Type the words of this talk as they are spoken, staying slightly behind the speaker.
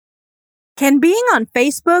Can being on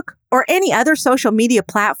Facebook or any other social media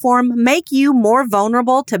platform make you more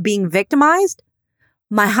vulnerable to being victimized?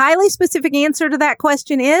 My highly specific answer to that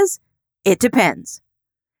question is, it depends.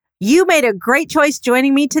 You made a great choice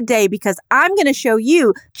joining me today because I'm going to show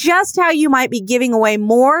you just how you might be giving away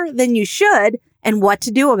more than you should and what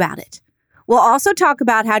to do about it. We'll also talk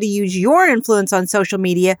about how to use your influence on social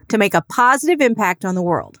media to make a positive impact on the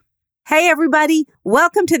world. Hey, everybody.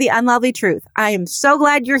 Welcome to The Unlovely Truth. I am so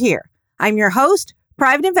glad you're here. I'm your host,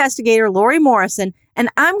 private investigator Lori Morrison, and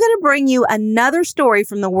I'm going to bring you another story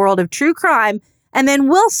from the world of true crime, and then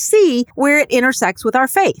we'll see where it intersects with our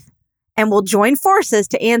faith. And we'll join forces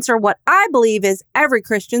to answer what I believe is every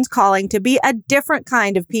Christian's calling to be a different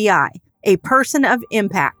kind of PI, a person of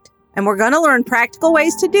impact. And we're going to learn practical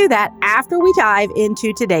ways to do that after we dive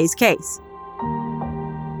into today's case.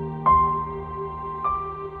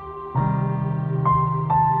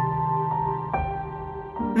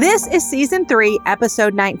 This is Season 3,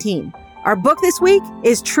 Episode 19. Our book this week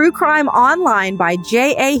is True Crime Online by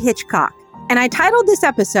J.A. Hitchcock. And I titled this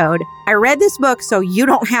episode, I Read This Book So You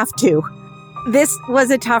Don't Have to. This was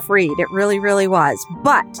a tough read. It really, really was.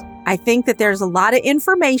 But I think that there's a lot of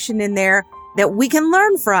information in there that we can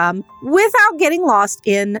learn from without getting lost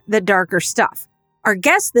in the darker stuff. Our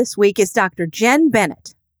guest this week is Dr. Jen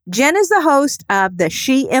Bennett. Jen is the host of the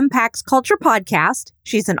She Impacts Culture podcast.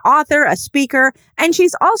 She's an author, a speaker, and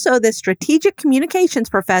she's also the strategic communications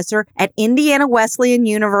professor at Indiana Wesleyan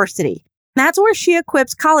University. That's where she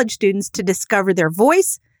equips college students to discover their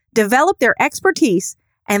voice, develop their expertise,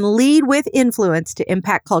 and lead with influence to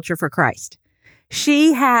impact culture for Christ.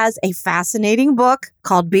 She has a fascinating book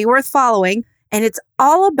called Be Worth Following, and it's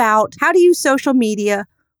all about how to use social media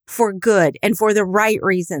for good and for the right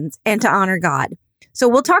reasons and to honor God. So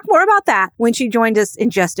we'll talk more about that when she joins us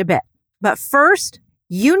in just a bit. But first,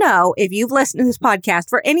 you know, if you've listened to this podcast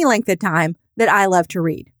for any length of time, that I love to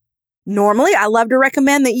read. Normally, I love to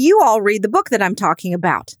recommend that you all read the book that I'm talking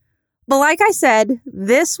about. But like I said,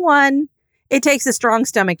 this one, it takes a strong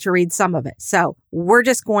stomach to read some of it. So we're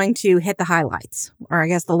just going to hit the highlights, or I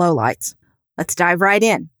guess the lowlights. Let's dive right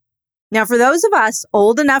in. Now, for those of us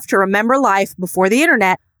old enough to remember life before the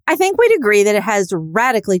internet, I think we'd agree that it has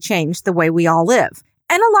radically changed the way we all live.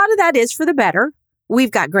 And a lot of that is for the better.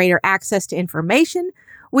 We've got greater access to information.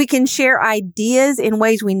 We can share ideas in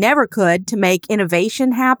ways we never could to make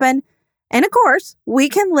innovation happen. And of course, we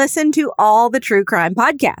can listen to all the true crime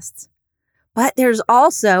podcasts. But there's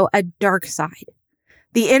also a dark side.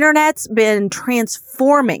 The internet's been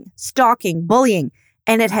transforming, stalking, bullying,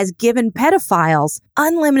 and it has given pedophiles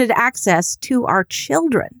unlimited access to our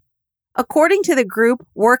children. According to the group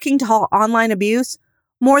Working to Halt Online Abuse,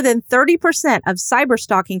 more than 30% of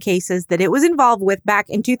cyberstalking cases that it was involved with back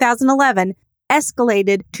in 2011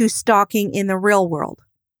 escalated to stalking in the real world.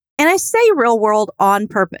 And I say real world on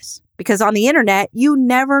purpose, because on the internet, you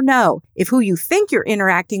never know if who you think you're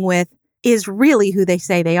interacting with is really who they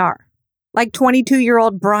say they are. Like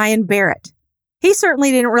 22-year-old Brian Barrett. He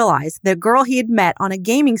certainly didn't realize the girl he had met on a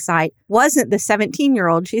gaming site wasn't the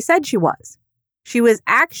 17-year-old she said she was. She was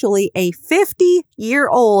actually a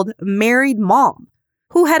 50-year-old married mom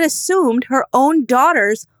who had assumed her own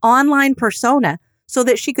daughter's online persona so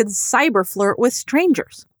that she could cyber flirt with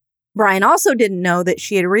strangers. Brian also didn't know that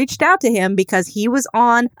she had reached out to him because he was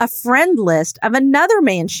on a friend list of another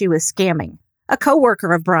man she was scamming, a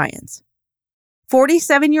coworker of Brian's.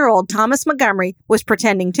 47-year-old Thomas Montgomery was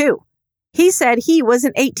pretending too. He said he was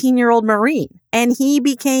an 18-year-old Marine, and he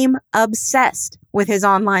became obsessed with his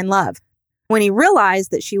online love. When he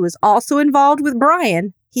realized that she was also involved with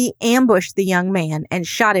Brian, he ambushed the young man and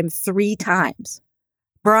shot him 3 times.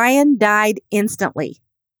 Brian died instantly.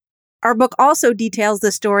 Our book also details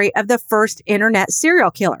the story of the first internet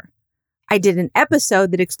serial killer. I did an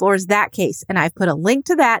episode that explores that case, and I've put a link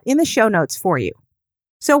to that in the show notes for you.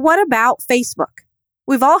 So what about Facebook?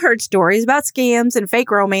 We've all heard stories about scams and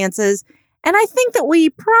fake romances, and I think that we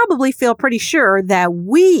probably feel pretty sure that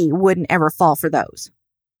we wouldn't ever fall for those.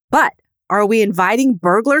 But are we inviting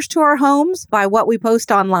burglars to our homes by what we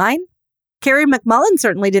post online? Carrie McMullen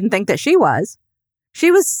certainly didn't think that she was.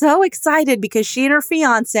 She was so excited because she and her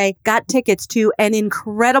fiance got tickets to an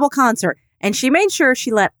incredible concert, and she made sure she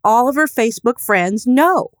let all of her Facebook friends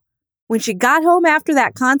know. When she got home after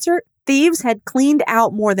that concert, thieves had cleaned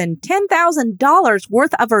out more than $10,000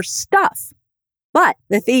 worth of her stuff. But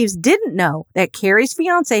the thieves didn't know that Carrie's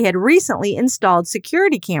fiance had recently installed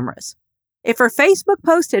security cameras. If her Facebook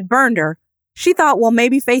post had burned her, she thought, well,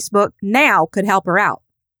 maybe Facebook now could help her out.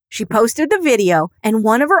 She posted the video, and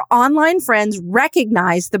one of her online friends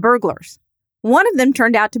recognized the burglars. One of them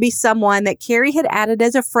turned out to be someone that Carrie had added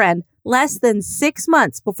as a friend less than 6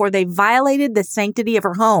 months before they violated the sanctity of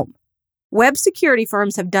her home. Web security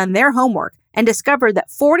firms have done their homework and discovered that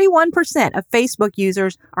 41% of Facebook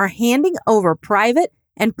users are handing over private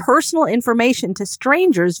and personal information to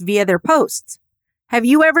strangers via their posts. Have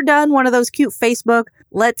you ever done one of those cute Facebook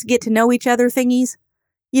let's get to know each other thingies?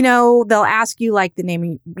 You know, they'll ask you like the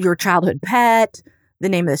name of your childhood pet, the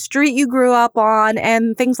name of the street you grew up on,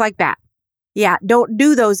 and things like that. Yeah, don't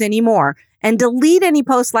do those anymore, and delete any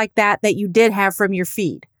posts like that you did have from your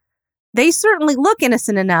feed. They certainly look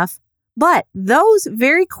innocent enough, but those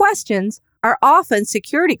very questions are often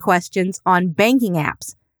security questions on banking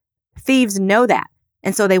apps. Thieves know that,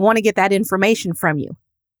 and so they want to get that information from you.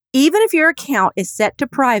 Even if your account is set to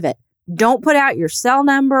private, don't put out your cell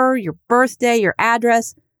number, your birthday, your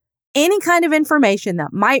address, any kind of information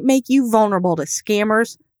that might make you vulnerable to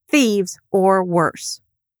scammers, thieves, or worse.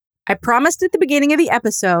 I promised at the beginning of the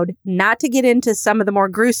episode not to get into some of the more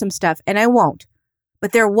gruesome stuff, and I won't.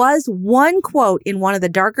 But there was one quote in one of the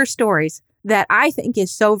darker stories that I think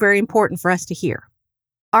is so very important for us to hear.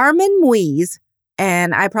 Armin Muiz,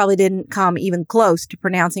 and I probably didn't come even close to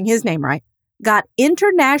pronouncing his name right, got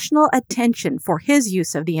international attention for his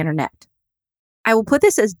use of the internet. I will put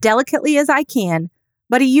this as delicately as I can,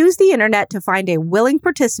 but he used the internet to find a willing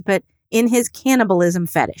participant in his cannibalism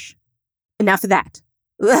fetish. Enough of that.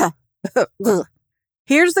 Ugh.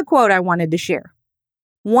 Here's the quote I wanted to share.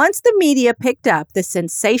 Once the media picked up the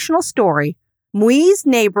sensational story, Muiz's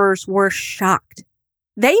neighbors were shocked.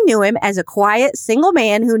 They knew him as a quiet, single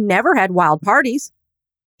man who never had wild parties.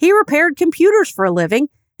 He repaired computers for a living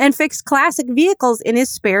and fixed classic vehicles in his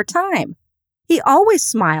spare time. He always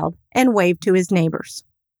smiled and waved to his neighbors.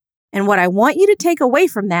 And what I want you to take away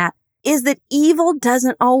from that is that evil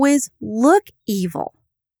doesn't always look evil.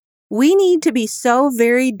 We need to be so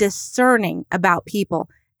very discerning about people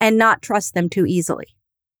and not trust them too easily.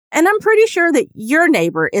 And I'm pretty sure that your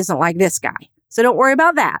neighbor isn't like this guy, so don't worry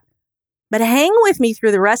about that. But hang with me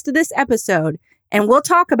through the rest of this episode, and we'll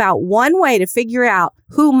talk about one way to figure out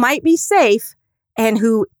who might be safe and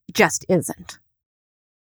who just isn't.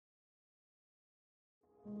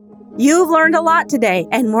 You've learned a lot today,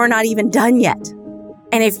 and we're not even done yet.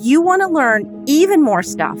 And if you want to learn even more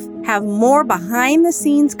stuff, have more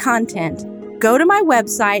behind-the-scenes content, go to my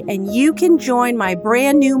website and you can join my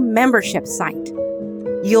brand new membership site.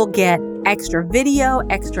 You'll get extra video,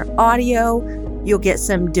 extra audio, you'll get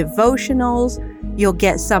some devotionals, you'll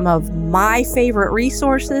get some of my favorite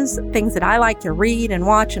resources, things that I like to read and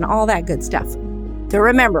watch and all that good stuff. So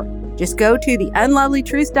remember, just go to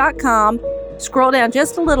theunlovelytruth.com, scroll down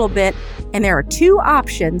just a little bit, and there are 2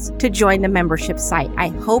 options to join the membership site. I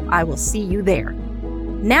hope I will see you there.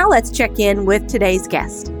 Now let's check in with today's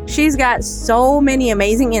guest. She's got so many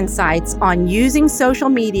amazing insights on using social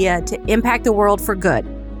media to impact the world for good.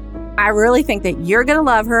 I really think that you're going to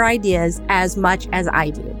love her ideas as much as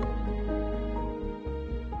I do.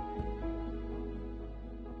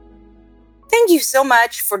 Thank you so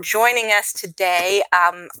much for joining us today.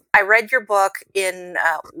 I read your book in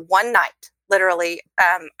one night, literally.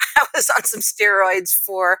 I was on some steroids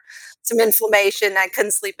for some inflammation. I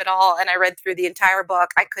couldn't sleep at all, and I read through the entire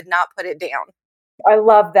book. I could not put it down. I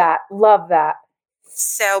love that. Love that.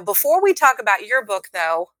 So before we talk about your book,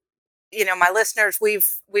 though, you know, my listeners, we've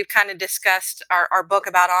kind of discussed our book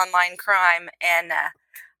about online crime, and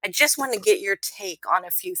I just want to get your take on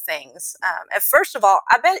a few things. First of all,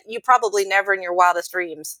 I bet you probably never in your wildest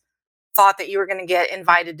dreams thought that you were going to get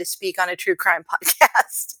invited to speak on a true crime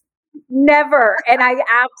podcast. Never. And I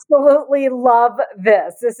absolutely love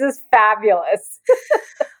this. This is fabulous.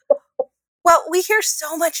 Well, we hear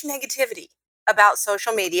so much negativity about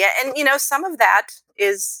social media, and you know, some of that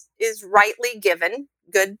is rightly given,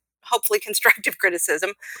 good, hopefully constructive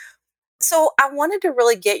criticism. So I wanted to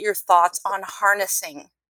really get your thoughts on harnessing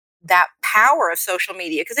that power of social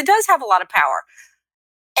media, because it does have a lot of power,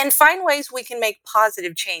 and find ways we can make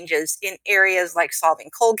positive changes in areas like solving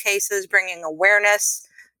cold cases, bringing awareness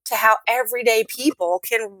to how everyday people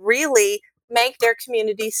can really make their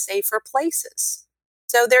communities safer places.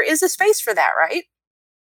 So there is a space for that, right?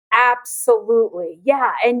 Absolutely.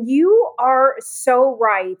 Yeah. And you are so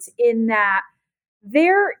right in that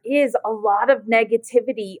there is a lot of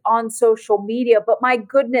negativity on social media, but my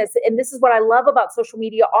goodness, and this is what I love about social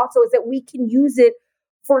media also, is that we can use it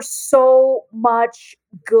for so much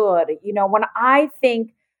good. You know, when I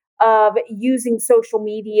think of using social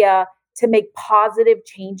media to make positive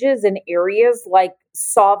changes in areas like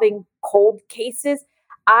solving cold cases,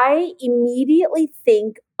 I immediately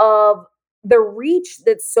think of the reach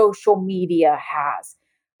that social media has.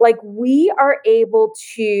 Like we are able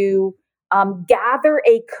to gather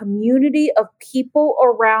a community of people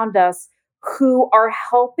around us who are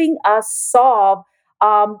helping us solve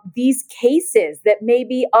these cases that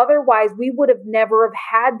maybe otherwise we would have never have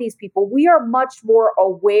had these people. We are much more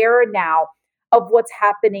aware now of what's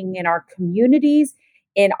happening in our communities,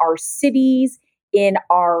 in our cities, in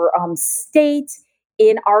our state,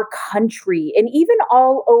 in our country, and even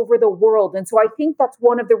all over the world. And so I think that's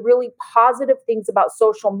one of the really positive things about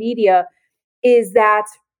social media is that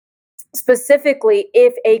specifically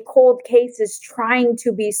if a cold case is trying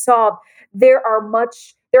to be solved, there are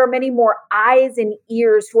many more eyes and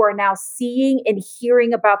ears who are now seeing and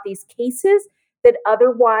hearing about these cases that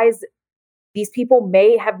otherwise these people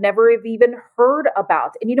may have never have even heard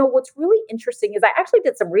about. And what's really interesting is I actually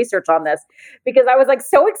did some research on this because I was like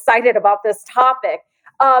so excited about this topic.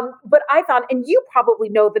 But I found, and you probably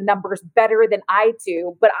know the numbers better than I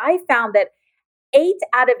do, but I found that 8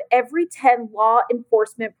 out of every 10 law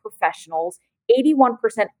enforcement professionals,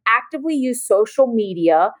 81% actively use social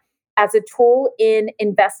media as a tool in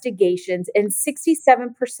investigations, and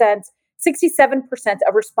 67%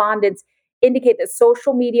 of respondents indicate that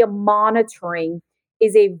social media monitoring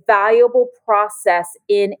is a valuable process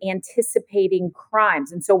in anticipating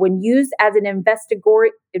crimes. And so when used as an investigatory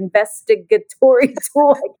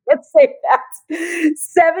tool, I can't say that,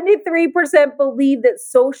 73% believe that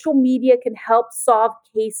social media can help solve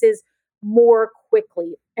cases more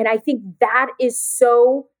quickly. And I think that is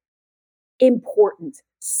so important.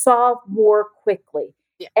 Solve more quickly.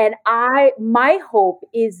 Yeah. And my hope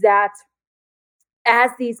is that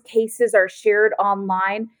as these cases are shared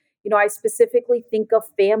online, I specifically think of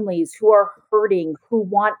families who are hurting, who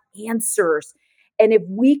want answers. And if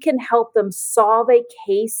we can help them solve a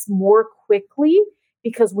case more quickly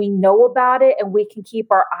because we know about it and we can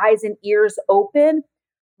keep our eyes and ears open,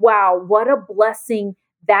 wow, what a blessing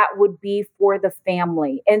that would be for the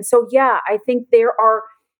family. And so, yeah, I think there are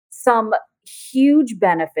some huge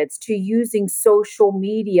benefits to using social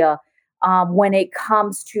media when it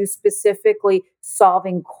comes to specifically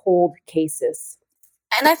solving cold cases.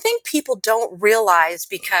 And I think people don't realize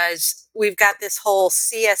because we've got this whole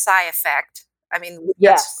CSI effect. I mean,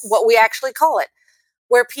 that's Yes. what we actually call it,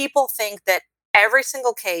 where people think that every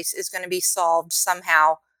single case is going to be solved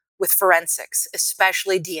somehow with forensics,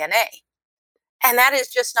 especially DNA. And that is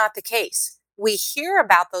just not the case. We hear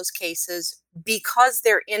about those cases because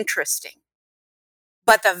they're interesting.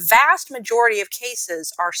 But the vast majority of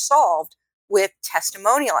cases are solved with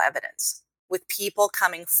testimonial evidence, with people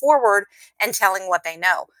coming forward and telling what they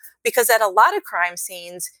know. Because at a lot of crime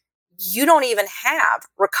scenes, you don't even have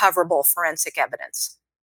recoverable forensic evidence.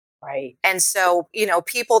 Right. And so,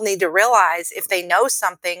 people need to realize if they know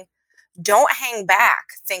something, don't hang back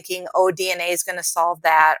thinking, oh, DNA is going to solve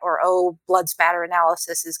that, or oh, blood spatter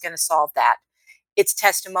analysis is going to solve that. It's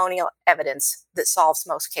testimonial evidence that solves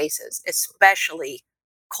most cases, especially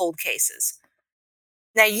cold cases.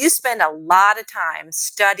 Now, you spend a lot of time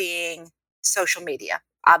studying social media.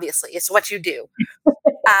 Obviously, it's what you do.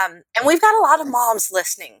 And we've got a lot of moms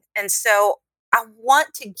listening. And so I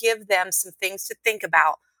want to give them some things to think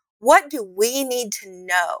about. What do we need to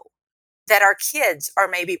know that our kids are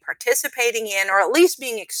maybe participating in or at least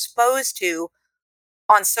being exposed to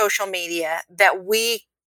on social media that we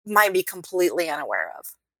might be completely unaware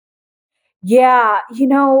of? Yeah,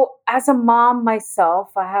 as a mom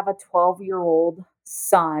myself, I have a 12-year-old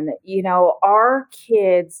son. Our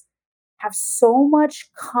kids have so much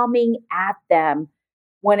coming at them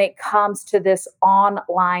when it comes to this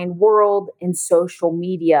online world and social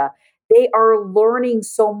media. They are learning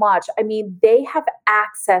so much. I mean, they have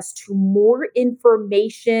access to more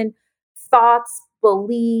information, thoughts,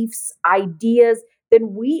 beliefs, ideas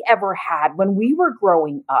than we ever had when we were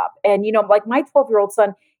growing up. And, like my 12-year-old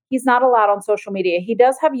son, he's not allowed on social media. He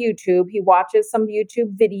does have YouTube. He watches some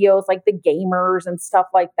YouTube videos like the gamers and stuff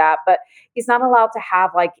like that, but he's not allowed to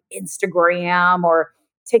have like Instagram or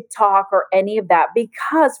TikTok or any of that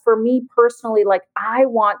because for me personally, like I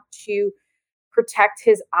want to protect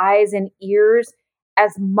his eyes and ears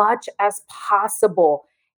as much as possible.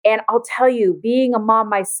 And I'll tell you, being a mom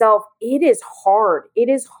myself, it is hard. It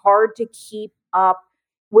is hard to keep up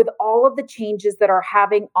with all of the changes that are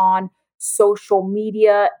having on social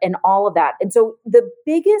media and all of that. And so the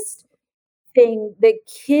biggest thing that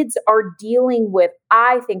kids are dealing with,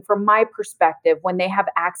 I think, from my perspective, when they have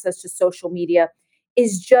access to social media,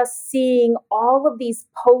 is just seeing all of these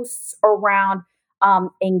posts around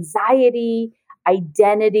anxiety,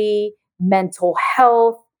 identity, mental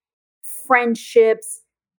health, friendships,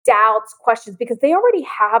 doubts, questions, because they already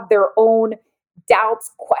have their own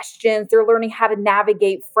doubts, questions. They're learning how to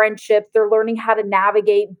navigate friendships. They're learning how to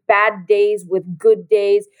navigate bad days with good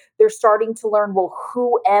days. They're starting to learn, well,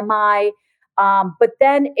 who am I? But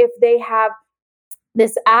then if they have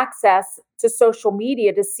this access to social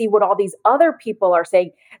media to see what all these other people are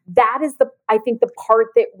saying, that is I think the part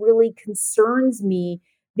that really concerns me,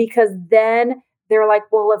 because then they're like,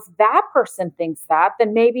 well, if that person thinks that,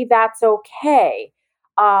 then maybe that's okay.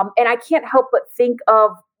 And I can't help but think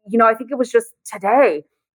of, I think it was just today,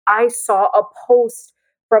 I saw a post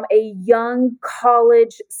from a young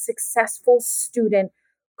college successful student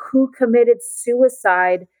who committed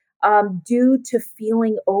suicide due to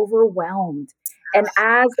feeling overwhelmed. And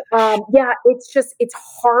it's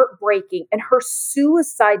heartbreaking. And her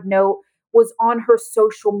suicide note was on her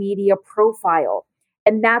social media profile.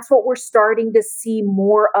 And that's what we're starting to see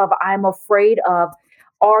more of, I'm afraid of,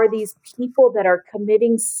 are these people that are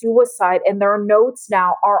committing suicide, and their notes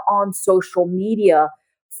now are on social media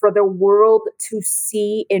for the world to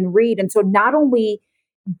see and read. And so not only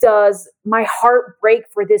does my heart break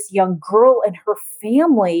for this young girl and her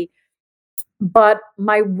family, but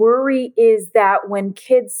my worry is that when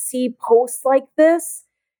kids see posts like this,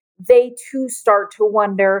 they too start to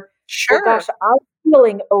wonder, well, Sure. gosh, I'm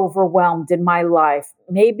feeling overwhelmed in my life.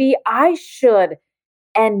 Maybe I should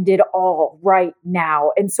end it all right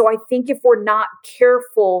now. And so I think if we're not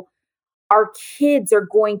careful, our kids are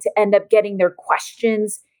going to end up getting their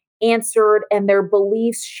questions answered and their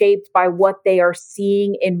beliefs shaped by what they are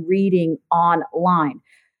seeing and reading online.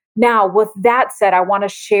 Now, with that said, I want to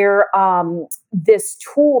share this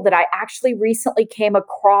tool that I actually recently came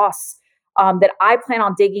across, that I plan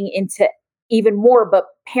on digging into even more. But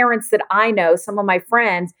parents that I know, some of my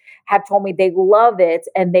friends, have told me they love it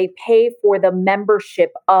and they pay for the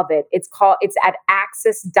membership of it. It's at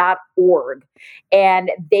access.org,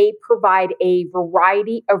 and they provide a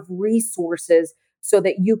variety of resources so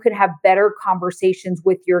that you can have better conversations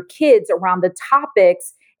with your kids around the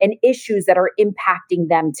topics and issues that are impacting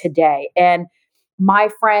them today. And my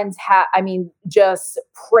friends just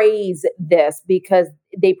praise this because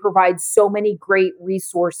they provide so many great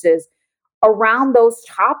resources around those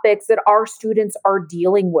topics that our students are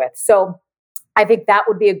dealing with. So I think that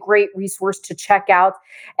would be a great resource to check out.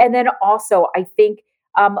 And then also, I think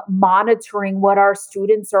monitoring what our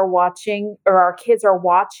students are watching or our kids are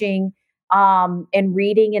watching and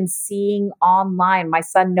reading and seeing online. My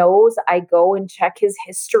son knows I go and check his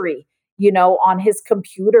history, on his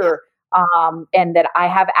computer, and that I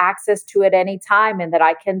have access to it anytime, and that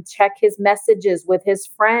I can check his messages with his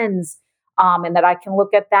friends, and that I can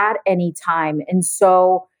look at that anytime. And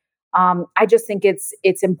so I just think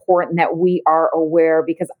it's important that we are aware,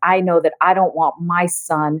 because I know that I don't want my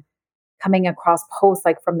son coming across posts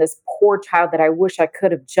like from this poor child that I wish I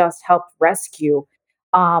could have just helped rescue,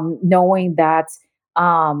 knowing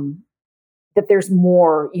um, that there's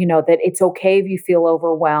more, that it's okay if you feel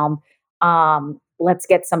overwhelmed. Let's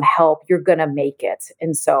get some help. You're gonna make it.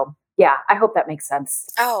 And so, yeah, I hope that makes sense.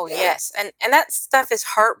 Oh, yes. And that stuff is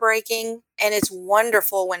heartbreaking, and it's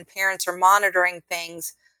wonderful when parents are monitoring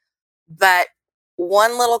things. But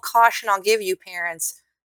one little caution I'll give you, parents,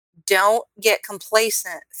 don't get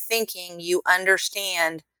complacent thinking you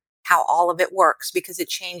understand how all of it works, because it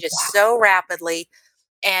changes so rapidly.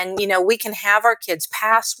 And, we can have our kids'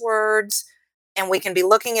 passwords and we can be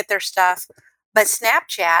looking at their stuff, but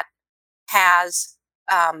Snapchat has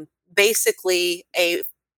basically a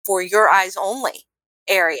for your eyes only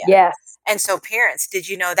area. Yes. And so, parents, did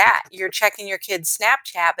you know that? You're checking your kids'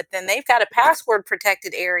 Snapchat, but then they've got a password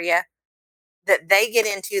protected area that they get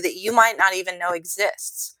into that you might not even know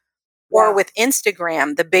exists. Or Yeah. with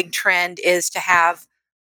Instagram, the big trend is to have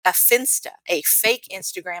a Finsta, a fake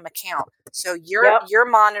Instagram account. So Yep. you're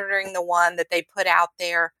monitoring the one that they put out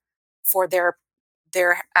there for their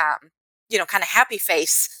kind of happy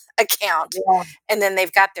face account, Yeah. and then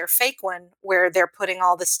they've got their fake one where they're putting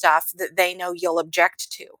all the stuff that they know you'll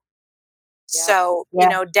object to. Yep. So,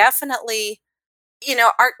 Yeah. definitely,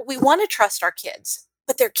 we want to trust our kids,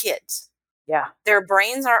 but they're kids. Yeah. Their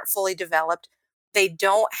brains aren't fully developed. They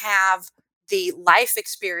don't have the life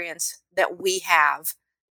experience that we have.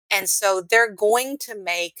 And so they're going to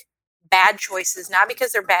make bad choices, not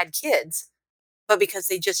because they're bad kids, but because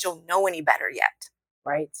they just don't know any better yet.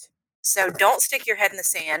 Right. So don't stick your head in the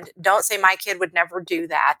sand. Don't say my kid would never do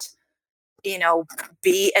that.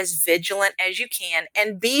 Be as vigilant as you can,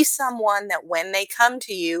 and be someone that when they come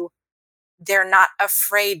to you, they're not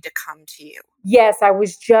afraid to come to you. Yes, I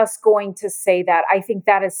was just going to say that. I think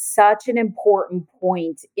that is such an important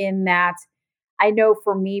point, in that I know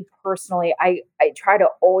for me personally, I try to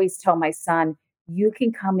always tell my son, you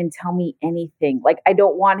can come and tell me anything. Like, I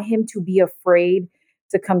don't want him to be afraid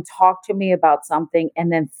to come talk to me about something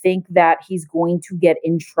and then think that he's going to get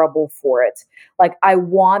in trouble for it. Like, I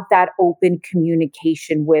want that open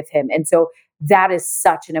communication with him. And so that is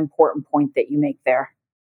such an important point that you make there.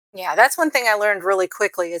 Yeah, that's one thing I learned really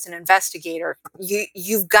quickly as an investigator.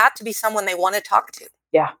 You've got to be someone they want to talk to.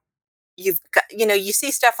 Yeah. You've got, you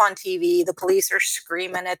see stuff on TV, the police are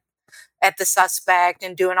screaming at the suspect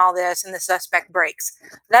and doing all this, and the suspect breaks.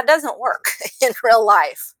 That doesn't work in real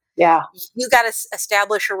life. Yeah. You got to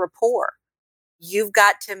establish a rapport. You've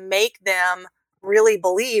got to make them really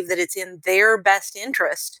believe that it's in their best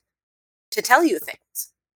interest to tell you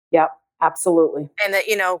things. Yeah, absolutely. And that,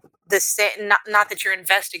 not that you're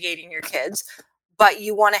investigating your kids, but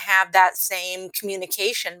you want to have that same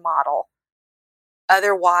communication model.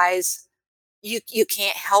 Otherwise, you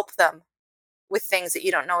can't help them with things that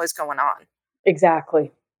you don't know is going on.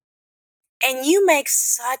 Exactly. And you make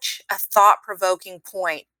such a thought-provoking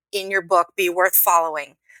point in your book, Be Worth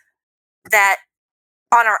Following, that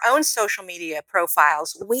on our own social media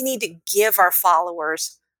profiles, we need to give our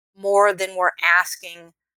followers more than we're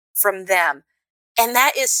asking from them. And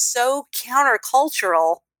that is so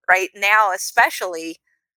countercultural right now, especially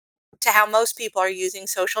to how most people are using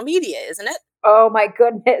social media, isn't it? Oh my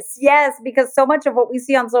goodness. Yes, because so much of what we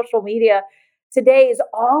see on social media today is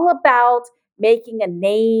all about making a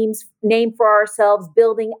name for ourselves,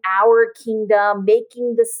 building our kingdom,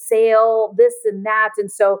 making the sale, this and that.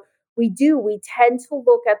 And so we tend to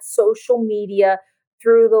look at social media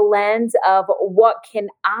through the lens of what can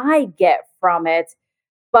I get from it?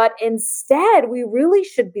 But instead, we really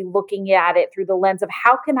should be looking at it through the lens of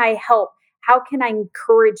how can I help? How can I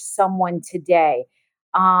encourage someone today?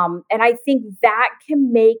 And I think that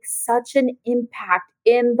can make such an impact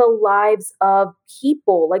in the lives of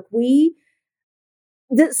people. Like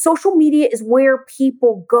the social media is where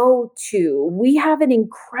people go to. We have an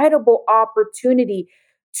incredible opportunity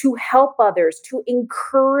to help others, to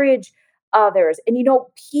encourage others. And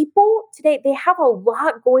people today, they have a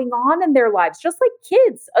lot going on in their lives, just like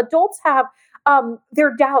kids. Adults have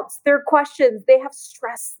their doubts, their questions, they have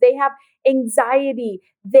stress, they have anxiety,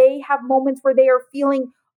 they have moments where they are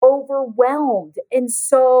feeling overwhelmed. And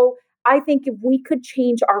so I think if we could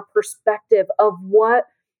change our perspective of what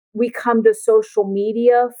we come to social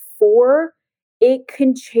media for, it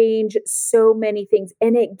can change so many things.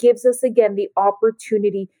 And it gives us, again, the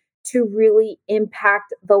opportunity to really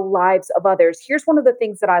impact the lives of others. Here's one of the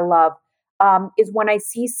things that I love is when I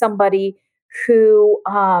see somebody who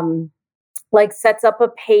like sets up a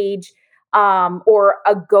page or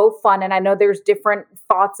a GoFund. And I know there's different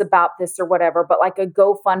thoughts about this or whatever, but like a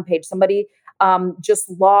GoFund page, somebody just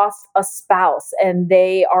lost a spouse and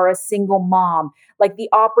they are a single mom, like the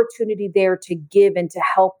opportunity there to give and to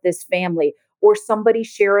help this family, or somebody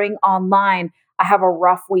sharing online, I have a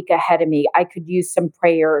rough week ahead of me, I could use some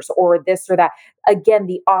prayers or this or that. Again,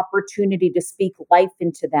 the opportunity to speak life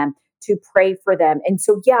into them, to pray for them. And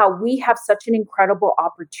so, yeah, we have such an incredible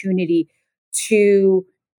opportunity to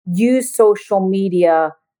use social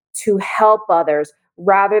media to help others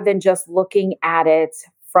rather than just looking at it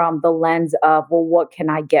from the lens of, well, what can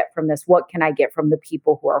I get from this? What can I get from the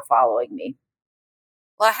people who are following me?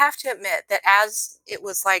 Well, I have to admit that as it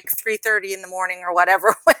was like 3:30 in the morning or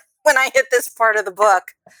whatever when I hit this part of the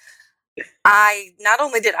book, I not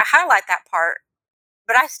only did I highlight that part,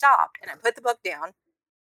 but I stopped and I put the book down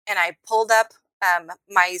and I pulled up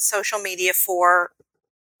my social media for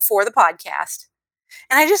the podcast,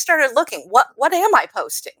 and I just started looking. What am I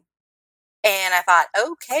posting? And I thought,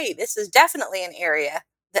 okay, this is definitely an area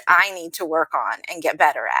that I need to work on and get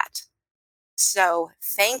better at. So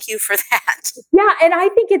thank you for that. Yeah, and I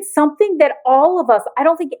think it's something that all of us, I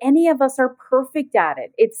don't think any of us are perfect at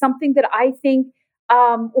it. It's something that I think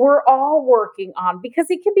we're all working on, because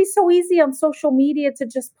it can be so easy on social media to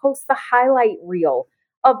just post the highlight reel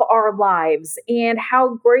of our lives and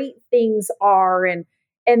how great things are and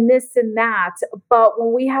this and that. But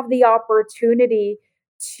when we have the opportunity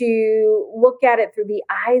to look at it through the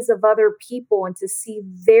eyes of other people and to see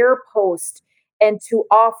their post and to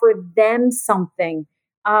offer them something,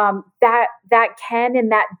 that can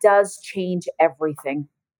and that does change everything.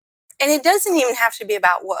 And it doesn't even have to be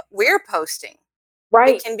about what we're posting.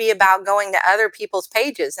 Right. It can be about going to other people's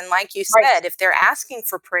pages. And like you said, Right. if they're asking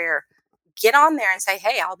for prayer, get on there and say,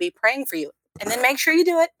 hey, I'll be praying for you. And then make sure you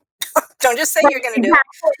do it. Don't just say Right. you're going to do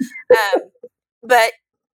it. But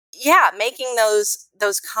yeah, making those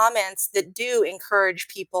comments that do encourage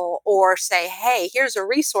people, or say, hey, here's a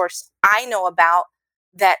resource I know about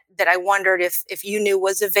that I wondered if you knew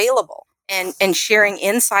was available. And sharing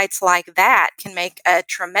insights like that can make a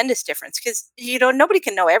tremendous difference because nobody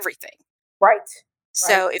can know everything. Right. Right.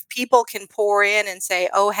 So if people can pour in and say,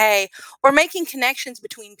 "Oh, hey," or making connections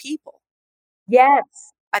between people, Yes.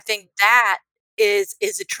 I think that is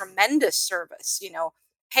a tremendous service.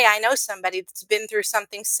 Hey, I know somebody that's been through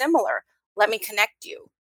something similar. Let me connect you.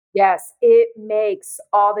 Yes, it makes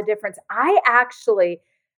all the difference. I actually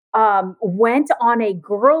went on a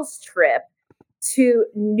girls' trip to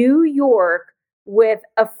New York with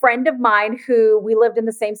a friend of mine who we lived in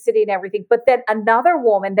the same city and everything, but then another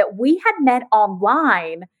woman that we had met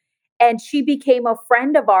online and she became a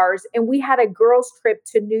friend of ours and we had a girls trip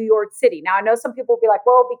to New York City. Now I know some people will be like,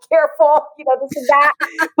 "Well, be careful, this and that."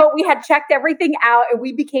 But we had checked everything out and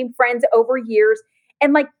we became friends over years.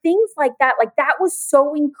 And like things like that was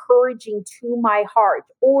so encouraging to my heart.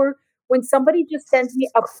 Or when somebody just sends me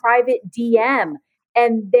a private DM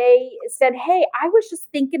and they said, "Hey, I was just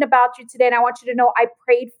thinking about you today and I want you to know I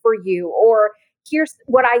prayed for you," or "Here's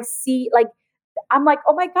what I see." Like I'm like,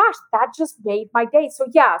 "Oh my gosh, that just made my day." So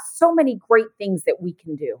yeah, so many great things that we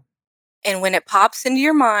can do. And when it pops into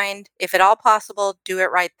your mind, if at all possible, do it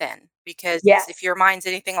right then. Because if Yes. your mind's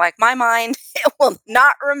anything like my mind, it will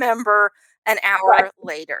not remember an Right. hour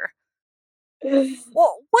later.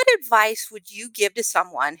 Well, what advice would you give to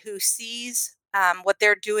someone who sees what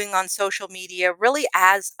they're doing on social media really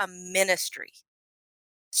as a ministry?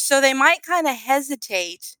 So they might kind of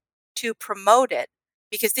hesitate to promote it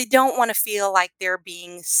because they don't want to feel like they're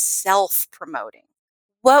being self promoting.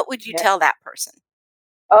 What would you Yeah. tell that person?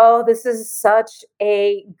 Oh, this is such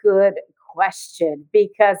a good question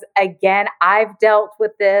because, again, I've dealt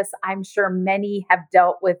with this. I'm sure many have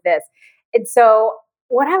dealt with this. And so,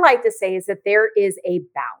 what I like to say is that there is a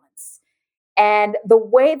balance. And the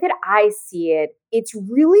way that I see it, it's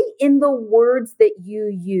really in the words that you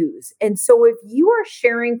use. And so, if you are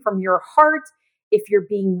sharing from your heart, if you're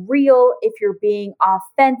being real, if you're being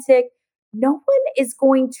authentic, no one is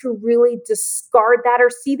going to really discard that or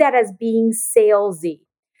see that as being salesy.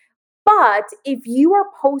 But if you are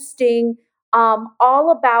posting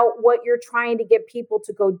all about what you're trying to get people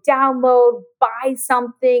to go download, buy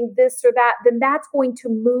something, this or that, then that's going to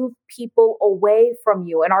move people away from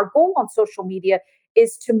you. And our goal on social media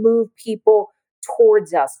is to move people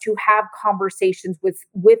towards us, to have conversations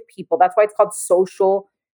with people. That's why it's called social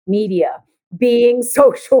media, being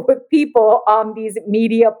social with people on these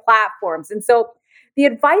media platforms. And so the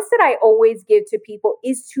advice that I always give to people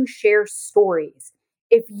is to share stories.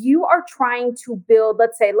 If you are trying to build,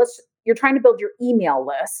 let's say, you're trying to build your email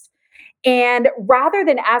list, and rather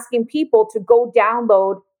than asking people to go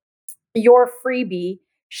download your freebie,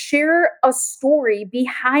 share a story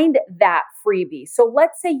behind that freebie. So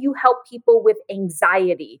let's say you help people with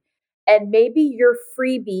anxiety, and maybe your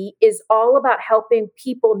freebie is all about helping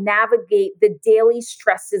people navigate the daily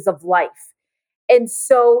stresses of life. And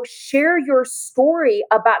so share your story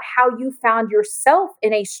about how you found yourself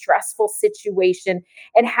in a stressful situation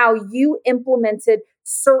and how you implemented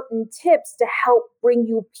certain tips to help bring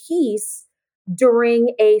you peace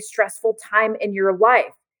during a stressful time in your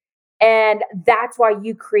life. And that's why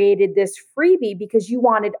you created this freebie because you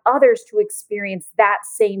wanted others to experience that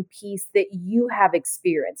same peace that you have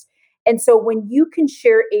experienced. And so when you can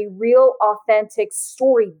share a real, authentic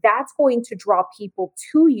story, that's going to draw people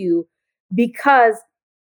to you because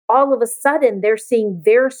all of a sudden they're seeing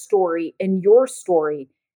their story and your story.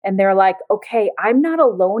 And they're like, okay, I'm not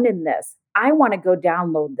alone in this. I want to go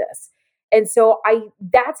download this. And so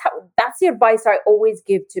that's the advice I always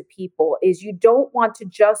give to people is you don't want to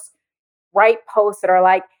just write posts that are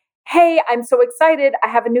like, "Hey, I'm so excited. I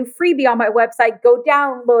have a new freebie on my website. Go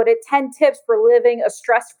download it. 10 tips for living a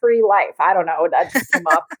stress-free life." I don't know. That just came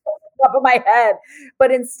up, top of my head.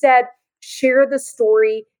 But instead, share the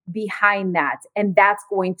story behind that. And that's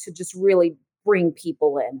going to just really bring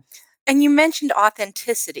people in. And you mentioned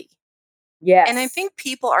authenticity. And I Yes. think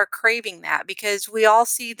people are craving that because we all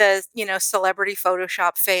see the, celebrity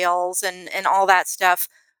Photoshop fails and all that stuff.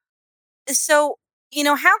 So,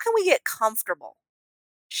 how can we get comfortable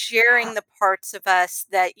sharing the parts of us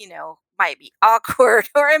that, might be awkward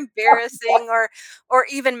or embarrassing or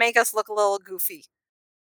even make us look a little goofy?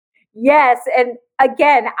 Yes. And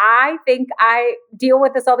again, I think I deal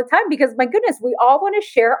with this all the time because my goodness, we all want to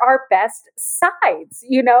share our best sides.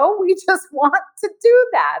 We just want to do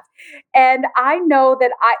that. And I know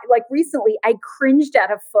that like recently, I cringed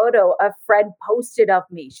at a photo a friend posted of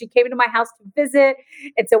me. She came into my house to visit.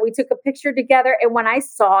 And so we took a picture together. And when I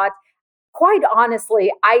saw it, quite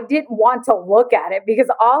honestly, I didn't want to look at it because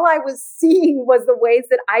all I was seeing was the ways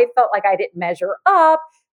that I felt like I didn't measure up,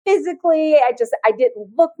 physically, I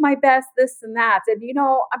didn't look my best, this and that. And,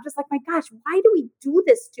 I'm just like, my gosh, why do we do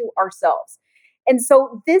this to ourselves? And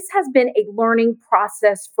so this has been a learning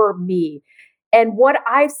process for me. And what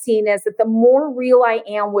I've seen is that the more real I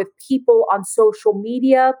am with people on social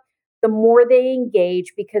media, the more they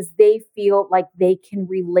engage because they feel like they can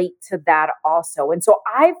relate to that also. And so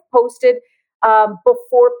I've posted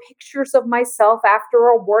before pictures of myself after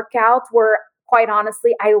a workout where, quite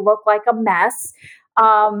honestly, I look like a mess.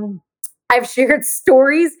 I've shared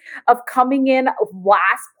stories of coming in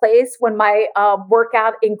last place when my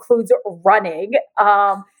workout includes running.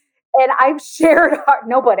 And I've shared,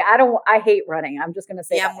 nobody, I hate running. I'm just going to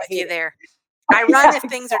say Yeah, that. I'm with you there. I run if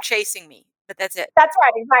things are chasing me, but that's it. That's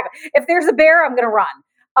right, exactly. If there's a bear, I'm going to run.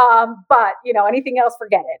 But, anything else,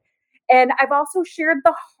 forget it. And I've also shared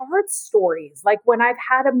the hard stories, like when I've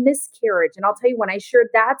had a miscarriage. And I'll tell you, when I shared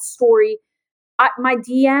that story, my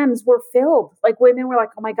DMs were filled. Like women were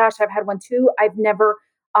like, oh my gosh, I've had one too. I've never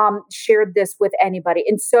shared this with anybody.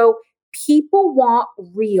 And so people want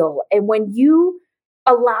real. And when you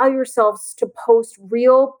allow yourselves to post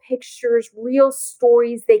real pictures, real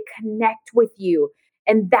stories, they connect with you.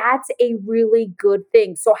 And that's a really good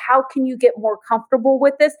thing. So, how can you get more comfortable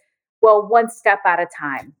with this? Well, one step at a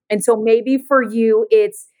time. And so, maybe for you,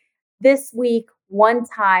 it's this week, one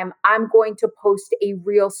time, I'm going to post a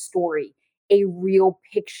real story, a real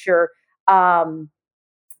picture, and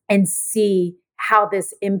see how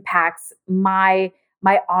this impacts my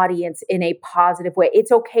audience in a positive way.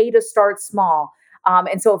 It's okay to start small.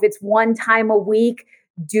 And so if it's one time a week,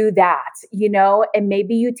 do that, and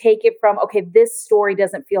maybe you take it from, okay, this story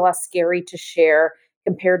doesn't feel as scary to share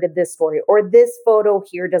compared to this story, or this photo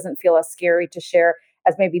here doesn't feel as scary to share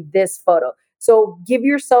as maybe this photo. So give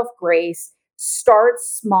yourself grace, start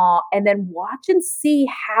small, and then watch and see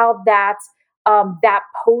how that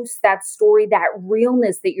post, that story, that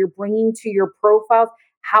realness that you're bringing to your profiles,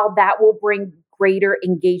 how that will bring greater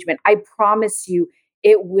engagement. I promise you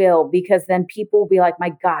it will, because then people will be like, my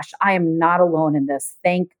gosh, I am not alone in this.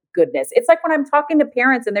 Thank goodness. It's like when I'm talking to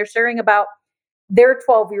parents and they're sharing about their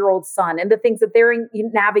 12-year-old son and the things that they're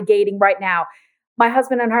navigating right now. My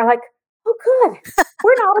husband and I are like, oh, good.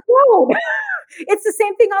 We're not alone. It's the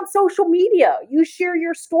same thing on social media. You share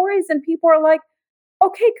your stories and people are like,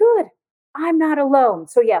 okay, good. I'm not alone.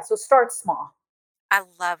 So yeah, so start small. I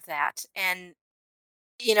love that. And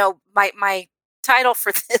my title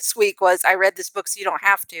for this week was I read this book so you don't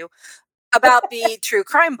have to, about the true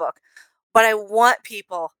crime book. But I want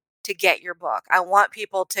people to get your book. I want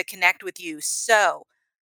people to connect with you. So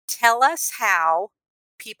tell us how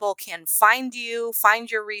people can find you, find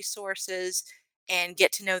your resources, and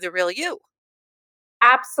get to know the real you.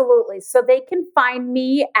 Absolutely. So they can find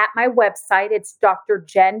me at my website. It's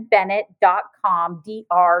drjenbennett.com,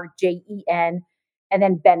 DRJEN, and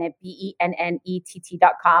then Bennett,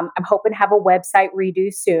 BENNETT.com. I'm hoping to have a website redo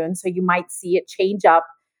soon, so you might see it change up.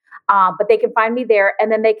 But they can find me there. And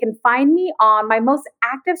then they can find me on my most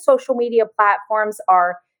active social media platforms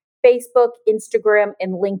are Facebook, Instagram,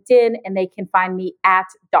 and LinkedIn. And they can find me at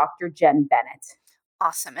Dr. Jen Bennett.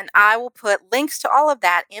 Awesome. And I will put links to all of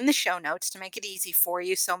that in the show notes to make it easy for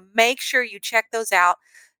you. So make sure you check those out.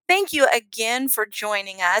 Thank you again for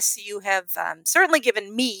joining us. You have certainly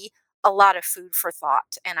given me a lot of food for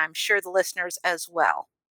thought, and I'm sure the listeners as well.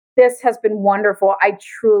 This has been wonderful. I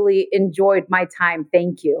truly enjoyed my time.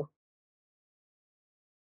 Thank you.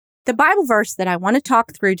 The Bible verse that I want to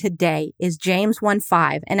talk through today is James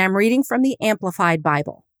 1:5, and I'm reading from the Amplified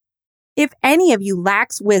Bible. If any of you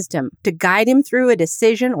lacks wisdom to guide him through a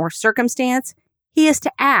decision or circumstance, he is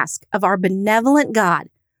to ask of our benevolent God,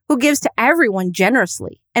 who gives to everyone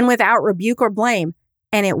generously and without rebuke or blame,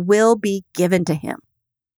 and it will be given to him.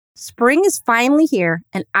 Spring is finally here,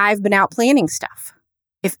 and I've been out planting stuff.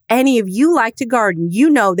 If any of you like to garden, you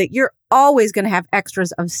know that you're always going to have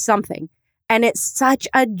extras of something, and it's such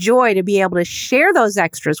a joy to be able to share those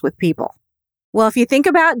extras with people. Well, if you think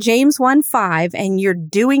about James 1:5 and you're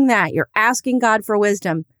doing that, you're asking God for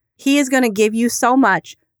wisdom, he is going to give you so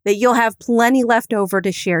much that you'll have plenty left over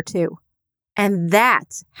to share too. And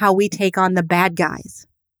that's how we take on the bad guys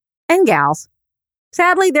and gals.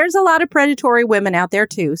 Sadly, there's a lot of predatory women out there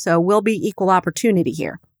too, so we'll be equal opportunity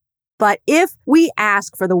here. But if we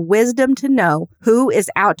ask for the wisdom to know who is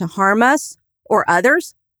out to harm us or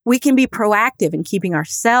others, we can be proactive in keeping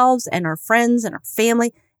ourselves and our friends and our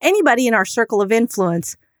family, anybody in our circle of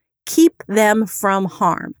influence, keep them from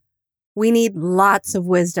harm. We need lots of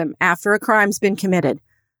wisdom after a crime's been committed.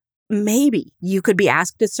 Maybe you could be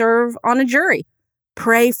asked to serve on a jury.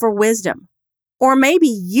 Pray for wisdom. Or maybe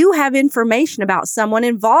you have information about someone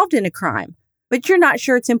involved in a crime, but you're not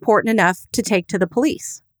sure it's important enough to take to the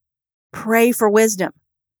police. Pray for wisdom.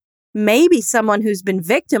 Maybe someone who's been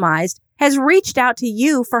victimized has reached out to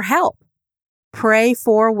you for help. Pray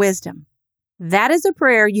for wisdom. That is a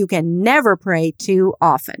prayer you can never pray too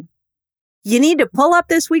often. You need to pull up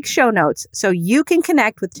this week's show notes so you can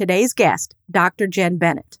connect with today's guest, Dr. Jen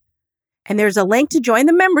Bennett. And there's a link to join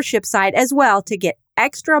the membership site as well to get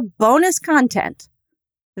extra bonus content.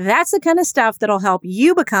 That's the kind of stuff that'll help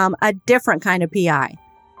you become a different kind of PI,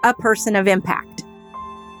 a person of impact.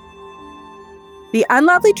 The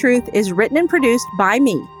Unlovely Truth is written and produced by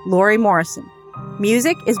me, Lori Morrison.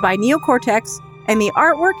 Music is by Neocortex, and the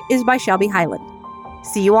artwork is by Shelby Highland.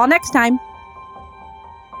 See you all next time.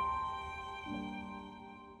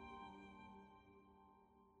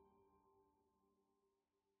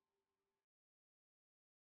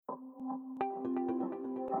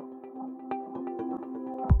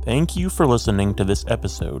 Thank you for listening to this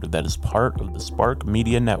episode that is part of the Spark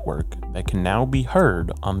Media Network that can now be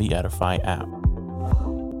heard on the Edify app.